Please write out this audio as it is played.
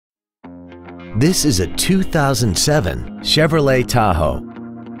This is a 2007 Chevrolet Tahoe.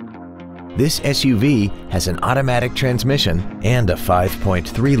 This SUV has an automatic transmission and a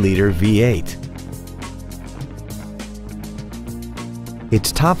 5.3-liter V8.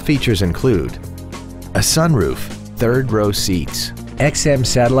 Its top features include a sunroof, third-row seats, XM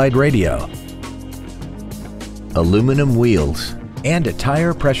satellite radio, aluminum wheels, and a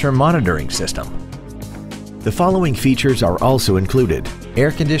tire pressure monitoring system. The following features are also included: air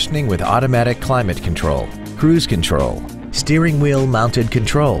conditioning with automatic climate control, cruise control, steering wheel mounted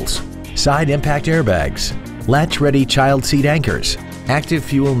controls, side impact airbags, latch-ready child seat anchors, active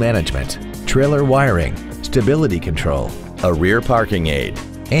fuel management, trailer wiring, stability control, a rear parking aid,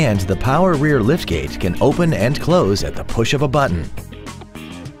 and the power rear liftgate can open and close at the push of a button.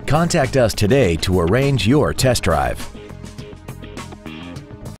 Contact us today to arrange your test drive.